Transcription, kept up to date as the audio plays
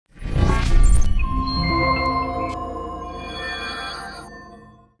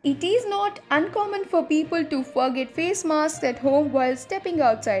It is not uncommon for people to forget face masks at home while stepping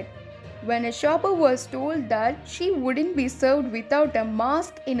outside. When a shopper was told that she wouldn't be served without a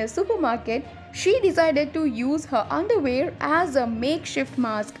mask in a supermarket, she decided to use her underwear as a makeshift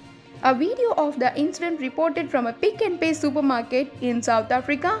mask. A video of the incident reported from a Pick n Pay supermarket in South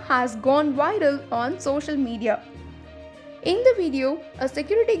Africa has gone viral on social media. In the video, a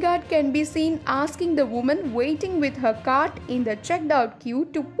security guard can be seen asking the woman waiting with her cart in the checked out queue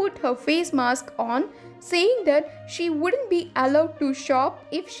to put her face mask on, saying that she wouldn't be allowed to shop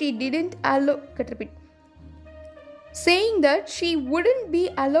if she didn't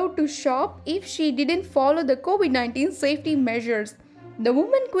follow the COVID-19 safety measures. The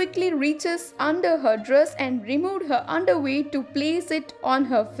woman quickly reaches under her dress and removed her underwear to place it on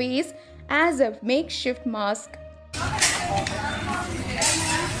her face as a makeshift mask.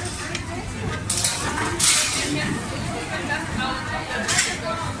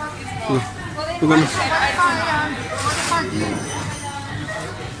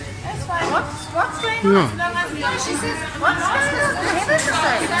 What's going on? No, she says, what's going on? For heaven's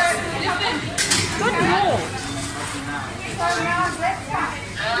sake. Good Lord.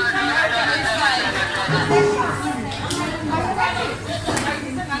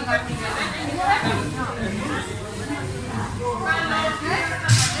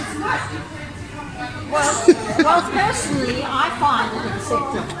 Well, personally, I find it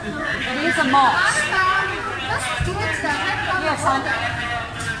acceptable. It is a mask. Yes,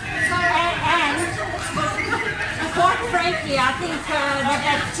 and quite frankly, I think the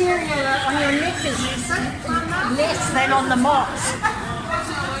bacteria on your neck is less than on the mask.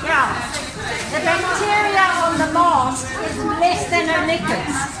 Yeah, the bacteria on the mask is less than her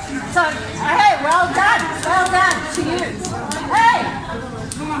knickers. So, hey, well done to you. Hey,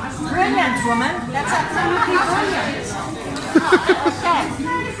 brilliant woman, that's absolutely brilliant.